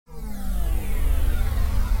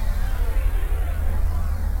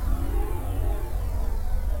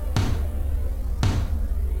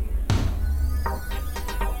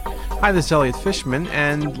Hi, this is Elliot Fishman,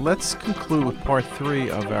 and let's conclude with part 3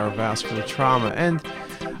 of our vascular trauma. And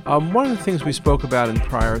one of the things we spoke about in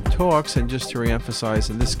prior talks, and just to reemphasize,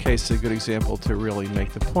 in this case, a good example to really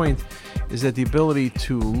make the point, is that the ability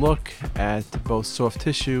to look at both soft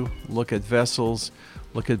tissue, look at vessels,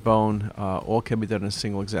 look at bone, all can be done in a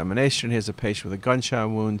single examination. Here's a patient with a gunshot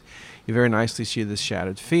wound. You very nicely see the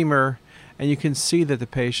shattered femur, and you can see that the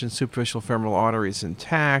patient's superficial femoral artery is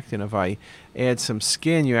intact. And if I add some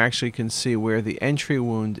skin, you actually can see where the entry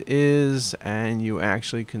wound is, and you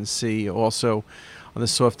actually can see also on the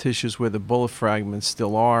soft tissues where the bullet fragments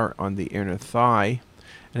still are on the inner thigh.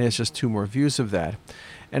 And there's just 2 more views of that.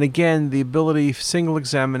 And again, the ability, single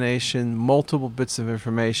examination, multiple bits of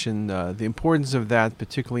information, the importance of that,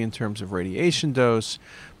 particularly in terms of radiation dose,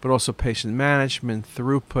 but also patient management,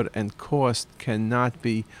 throughput, and cost, cannot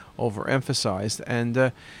be overemphasized.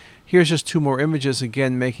 And here's just 2 more images,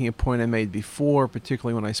 again, making a point I made before,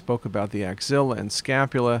 particularly when I spoke about the axilla and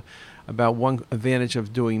scapula. About one advantage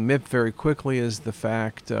of doing MIP very quickly is the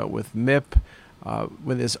fact with MIP,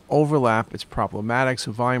 when there's overlap, it's problematic,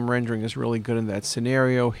 so volume rendering is really good in that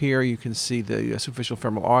scenario. Here you can see the superficial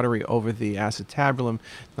femoral artery over the acetabulum,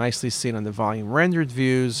 nicely seen on the volume rendered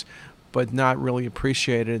views, but not really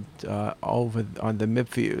appreciated over on the MIP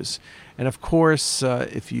views. And of course,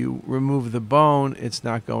 if you remove the bone, it's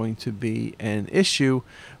not going to be an issue.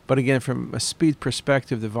 But again, from a speed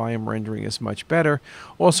perspective, the volume rendering is much better.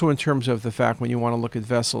 Also, in terms of the fact when you want to look at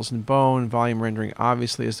vessels and bone, volume rendering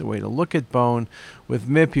obviously is the way to look at bone. With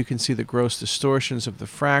MIP, you can see the gross distortions of the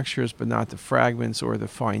fractures, but not the fragments or the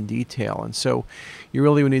fine detail. And so you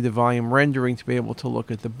really would need the volume rendering to be able to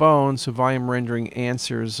look at the bone. So volume rendering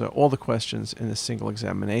answers all the questions in a single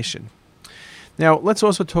examination. Now, let's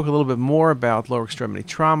also talk a little bit more about lower extremity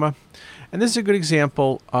trauma. And this is a good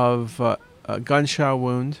example of a gunshot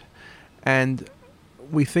wound. And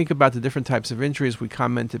we think about the different types of injuries we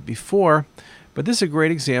commented before, but this is a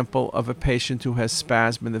great example of a patient who has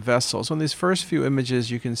spasm in the vessels. On these first few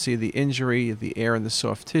images, you can see the injury, the air in the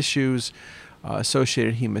soft tissues,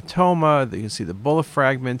 associated hematoma, you can see the bullet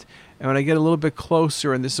fragment. And when I get a little bit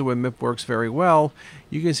closer, and this is where MIP works very well,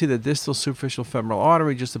 you can see the distal superficial femoral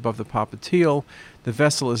artery just above the popliteal. The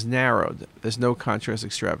vessel is narrowed. There's no contrast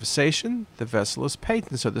extravasation. The vessel is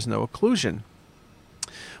patent, so there's no occlusion.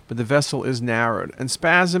 But the vessel is narrowed. And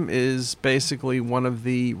spasm is basically one of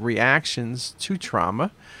the reactions to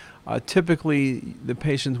trauma. Typically, the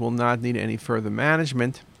patient will not need any further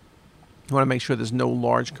management. You want to make sure there's no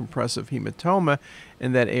large compressive hematoma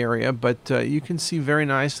in that area, but you can see very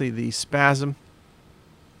nicely the spasm.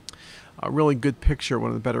 A really good picture,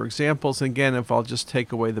 one of the better examples. And again, if I'll just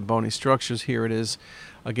take away the bony structures, here it is,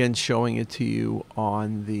 again showing it to you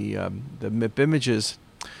on the MIP images.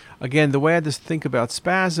 Again, the way I just think about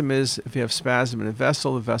spasm is if you have spasm in a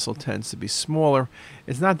vessel, the vessel tends to be smaller.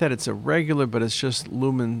 It's not that it's irregular, but it's just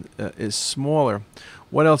lumen is smaller.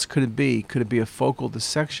 What else could it be? Could it be a focal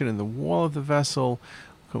dissection in the wall of the vessel,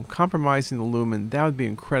 compromising the lumen? That would be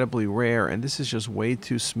incredibly rare, and this is just way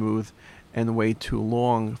too smooth and way too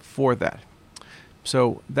long for that.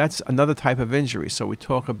 So that's another type of injury. So we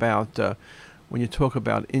talk about when you talk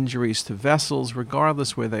about injuries to vessels,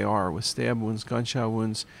 regardless where they are, with stab wounds, gunshot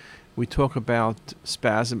wounds, we talk about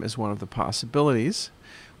spasm as one of the possibilities.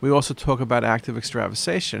 We also talk about active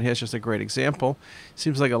extravasation. Here's just a great example.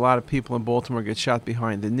 Seems like a lot of people in Baltimore get shot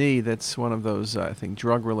behind the knee. That's one of those, I think,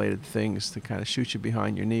 drug-related things to kind of shoot you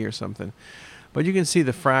behind your knee or something. But you can see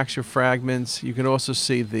the fracture fragments. You can also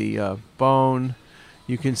see the bone.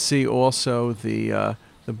 You can see also the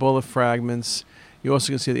bullet fragments. You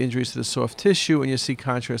also can see the injuries to the soft tissue, and you see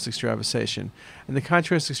contrast extravasation. And the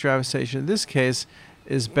contrast extravasation in this case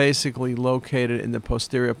is basically located in the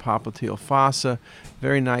posterior popliteal fossa,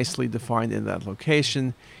 very nicely defined in that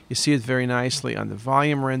location. You see it very nicely on the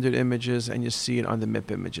volume rendered images, and you see it on the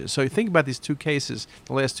MIP images. So you think about these 2 cases,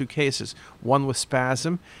 the last 2 cases, one with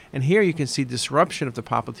spasm, and here you can see disruption of the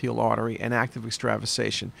popliteal artery and active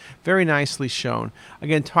extravasation, very nicely shown.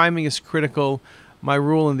 Again, timing is critical. My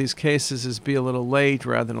rule in these cases is be a little late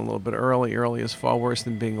rather than a little bit early. Early is far worse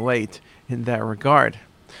than being late in that regard.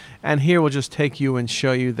 And here we'll just take you and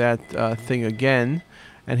show you that thing again.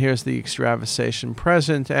 And here's the extravasation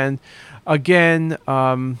present. And again,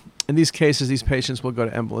 in these cases, these patients will go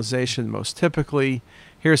to embolization most typically.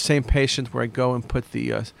 Here's the same patient where I go and put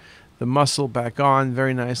the muscle back on,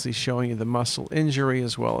 very nicely showing you the muscle injury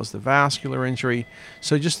as well as the vascular injury.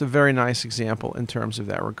 So just a very nice example in terms of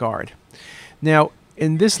that regard. Now,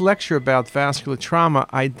 in this lecture about vascular trauma,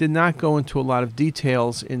 I did not go into a lot of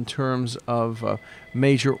details in terms of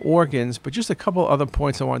major organs, but just a couple other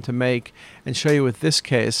points I wanted to make and show you with this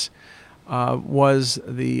case. was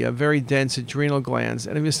the very dense adrenal glands.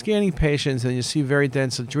 And if you're scanning patients and you see very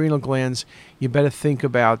dense adrenal glands, you better think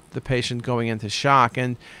about the patient going into shock.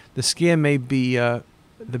 And the scan may be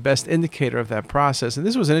the best indicator of that process. And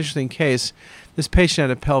this was an interesting case. This patient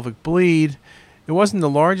had a pelvic bleed. It wasn't the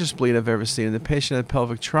largest bleed I've ever seen. The patient had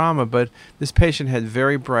pelvic trauma, but this patient had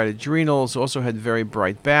very bright adrenals, also had very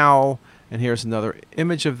bright bowel. And here's another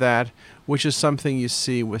image of that, which is something you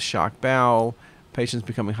see with shock bowel. Patients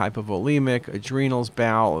becoming hypovolemic, adrenals,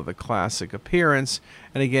 bowel are the classic appearance.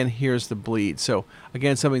 And again, here's the bleed. So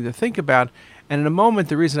again, something to think about. And in a moment,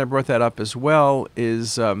 the reason I brought that up as well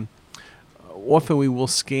is often we will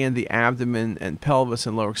scan the abdomen and pelvis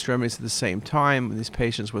and lower extremities at the same time in these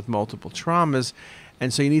patients with multiple traumas.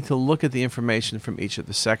 And so you need to look at the information from each of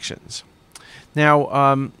the sections.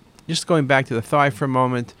 Now, just going back to the thigh for a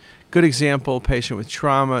moment, good example, patient with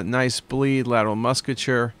trauma, nice bleed, lateral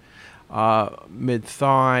musculature,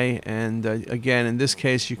 mid-thigh, and again, in this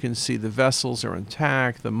case, you can see the vessels are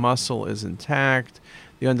intact, the muscle is intact,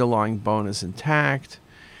 the underlying bone is intact.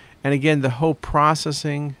 And again, the whole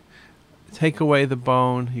processing, take away the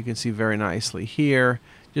bone, you can see very nicely here.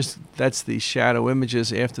 Just that's the shadow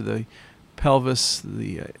images after the pelvis,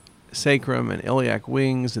 the sacrum and iliac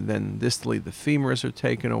wings, and then distally the femurs are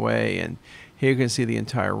taken away. And here you can see the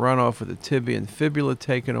entire runoff with the tibia and fibula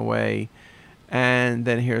taken away. And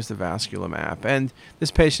then here's the vascular map. And this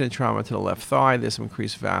patient had trauma to the left thigh. There's some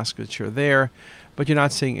increased vasculature there, but you're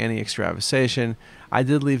not seeing any extravasation. I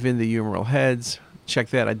did leave in the humeral heads. Check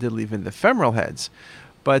that. I did leave in the femoral heads.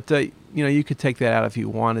 But, you could take that out if you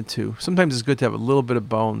wanted to. Sometimes it's good to have a little bit of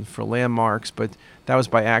bone for landmarks, but that was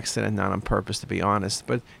by accident, not on purpose, to be honest.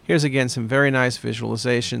 But here's, again, some very nice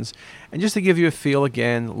visualizations. And just to give you a feel,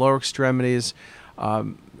 again, lower extremities,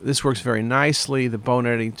 this works very nicely. The bone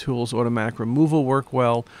editing tools, automatic removal, work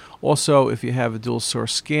well. Also, if you have a dual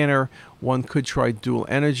source scanner, one could try dual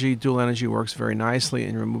energy. Dual energy works very nicely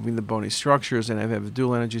in removing the bony structures. And if you have a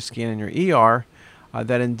dual energy scan in your ER,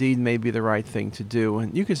 that indeed may be the right thing to do.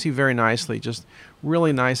 And you can see very nicely just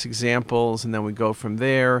really nice examples. And then we go from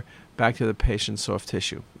there back to the patient's soft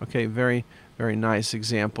tissue. Okay, very, very nice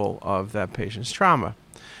example of that patient's trauma.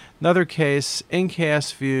 Another case,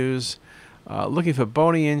 in-cast views. Looking for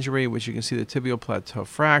bony injury, which you can see the tibial plateau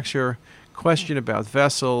fracture, question about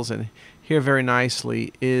vessels, and here very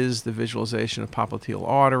nicely is the visualization of popliteal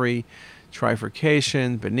artery,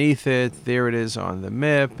 trifurcation beneath it. There it is on the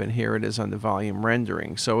MIP, and here it is on the volume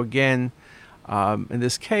rendering. So again, in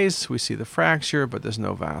this case, we see the fracture, but there's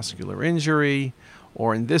no vascular injury.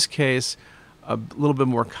 Or in this case, a little bit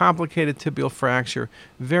more complicated tibial fracture.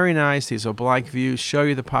 Very nice. These oblique views show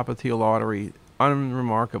you the popliteal artery.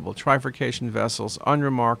 Unremarkable. Trifurcation vessels,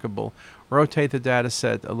 unremarkable. Rotate the data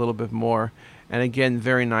set a little bit more, and again,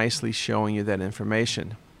 very nicely showing you that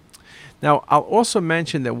information. Now, I'll also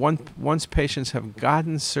mention that once patients have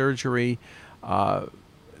gotten surgery, often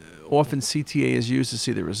CTA is used to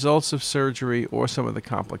see the results of surgery or some of the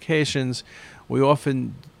complications. We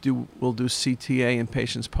often will do CTA in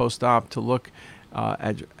patients post-op to look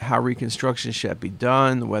at how reconstruction should be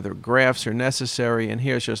done, whether grafts are necessary. And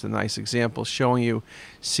here's just a nice example showing you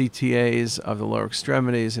CTAs of the lower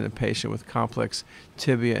extremities in a patient with complex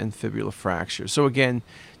tibia and fibula fractures. So again,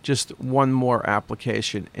 just one more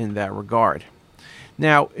application in that regard.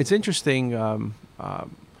 Now, it's interesting,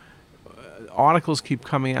 articles keep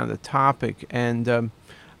coming out of the topic, and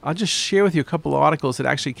I'll just share with you a couple of articles that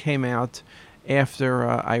actually came out after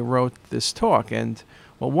I wrote this talk. And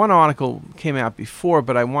well, one article came out before,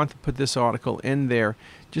 but I want to put this article in there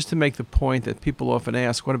just to make the point that people often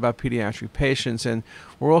ask, what about pediatric patients? And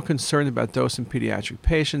we're all concerned about dosing pediatric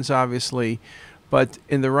patients, obviously, but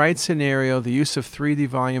in the right scenario, the use of 3D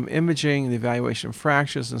volume imaging and the evaluation of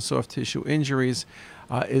fractures and soft tissue injuries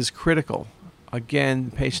is critical.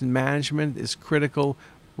 Again, patient management is critical,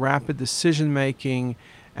 rapid decision making.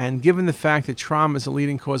 And given the fact that trauma is a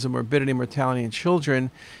leading cause of morbidity and mortality in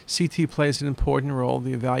children, CT plays an important role in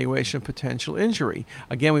the evaluation of potential injury.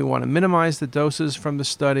 Again, we want to minimize the doses from the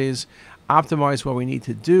studies, optimize what we need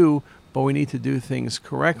to do, but we need to do things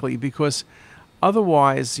correctly, because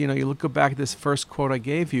otherwise, you go back at this first quote I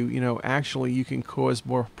gave you, actually you can cause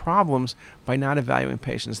more problems by not evaluating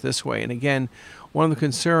patients this way. And again, one of the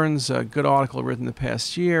concerns, a good article written the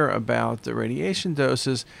past year about the radiation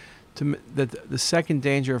doses, that the second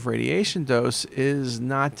danger of radiation dose is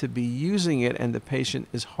not to be using it and the patient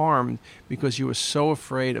is harmed because you are so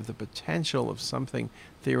afraid of the potential of something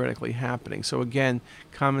theoretically happening. So again,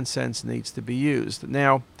 common sense needs to be used.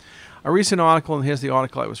 Now, a recent article, and here's the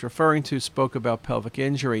article I was referring to, spoke about pelvic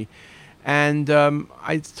injury. And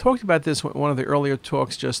I talked about this in one of the earlier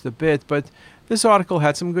talks just a bit, but this article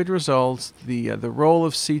had some good results. The role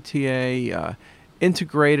of CTA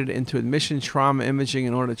integrated into admission trauma imaging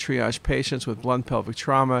in order to triage patients with blunt pelvic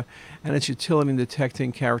trauma, and its utility in detecting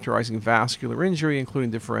and characterizing vascular injury,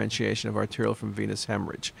 including differentiation of arterial from venous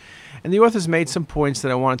hemorrhage. And the authors made some points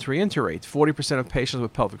that I wanted to reiterate. 40% of patients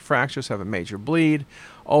with pelvic fractures have a major bleed,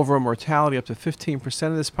 overall mortality up to 15%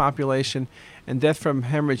 of this population, and death from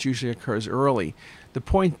hemorrhage usually occurs early. The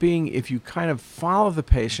point being, if you kind of follow the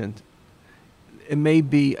patient, it may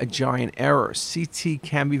be a giant error. CT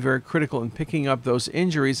can be very critical in picking up those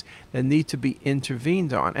injuries that need to be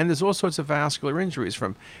intervened on. And there's all sorts of vascular injuries,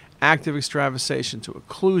 from active extravasation to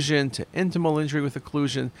occlusion, to intimal injury with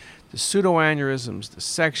occlusion, to pseudoaneurysms,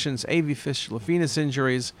 dissections, AV fistula, venous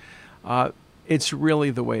injuries. It's really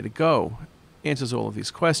the way to go. Answers all of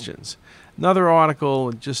these questions. Another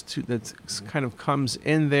article that kind of comes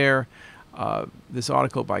in there, this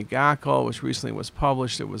article by Gackel, which recently was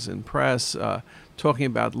published, it was in press, talking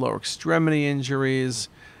about lower extremity injuries,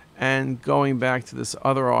 and going back to this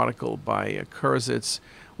other article by Kurzitz,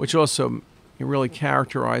 which also really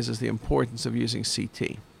characterizes the importance of using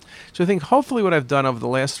CT. So I think hopefully what I've done over the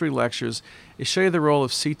last 3 lectures is show you the role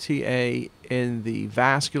of CTA in the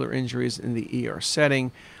vascular injuries in the ER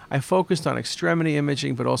setting. I focused on extremity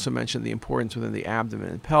imaging, but also mentioned the importance within the abdomen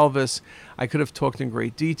and pelvis. I could have talked in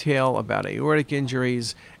great detail about aortic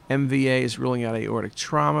injuries. MVA is ruling out aortic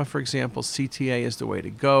trauma, for example. CTA is the way to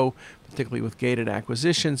go, particularly with gated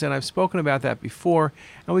acquisitions. And I've spoken about that before,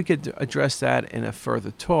 and we could address that in a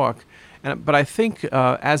further talk. But I think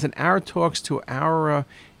as in our talks to our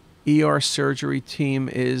ER surgery team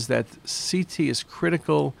is that CT is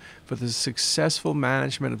critical for the successful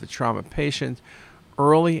management of the trauma patient.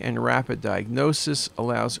 Early and rapid diagnosis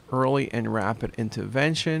allows early and rapid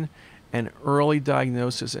intervention, and early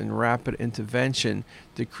diagnosis and rapid intervention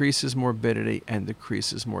decreases morbidity and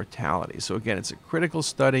decreases mortality. So again, it's a critical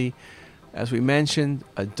study. As we mentioned,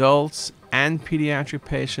 adults and pediatric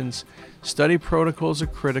patients. Study protocols are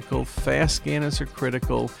critical. Fast scanners are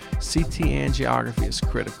critical. CT angiography is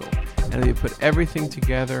critical. And if you put everything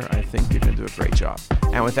together, I think you're going to do a great job.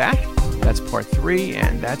 And with that, that's part 3,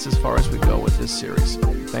 and that's as far as we go with this series.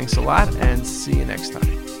 Thanks a lot, and see you next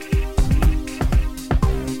time.